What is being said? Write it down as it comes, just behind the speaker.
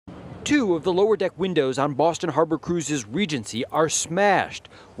Two of the lower deck windows on Boston Harbor Cruises Regency are smashed.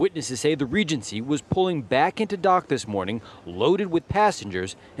 Witnesses say the Regency was pulling back into dock this morning, loaded with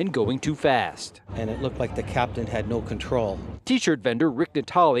passengers and going too fast. And it looked like the captain had no control. T-shirt vendor Rick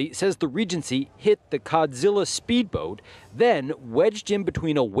Natali says the Regency hit the Godzilla speedboat, then wedged in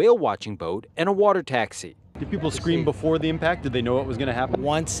between a whale-watching boat and a water taxi. Did people scream before the impact? Did they know what was going to happen?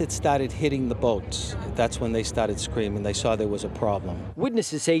 Once it started hitting the boats, that's when they started screaming. They saw there was a problem.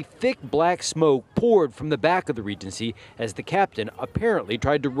 Witnesses say thick black smoke poured from the back of the Regency as the captain apparently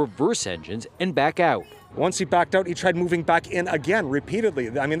tried to reverse engines and back out. Once he backed out, he tried moving back in again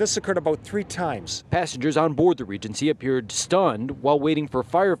repeatedly. I mean, this occurred about 3 times. Passengers on board the Regency appeared stunned while waiting for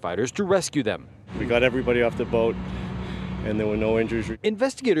firefighters to rescue them. We got everybody off the boat, and there were no injuries.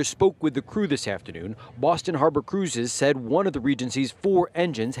 Investigators spoke with the crew this afternoon. Boston Harbor Cruises said one of the Regency's 4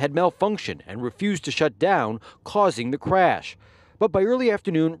 engines had malfunctioned and refused to shut down, causing the crash. But by early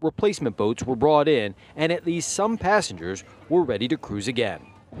afternoon, replacement boats were brought in, and at least some passengers were ready to cruise again.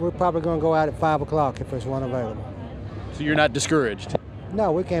 We're probably going to go out at 5 o'clock if there's one available. So you're not discouraged?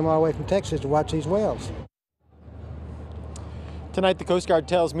 No, we came all the way from Texas to watch these whales. Tonight, the Coast Guard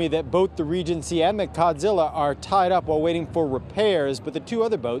tells me that both the Regency and the Godzilla are tied up while waiting for repairs, but the 2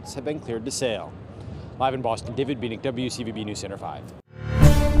 other boats have been cleared to sail. Live in Boston, David Bieniek, WCVB News Center 5.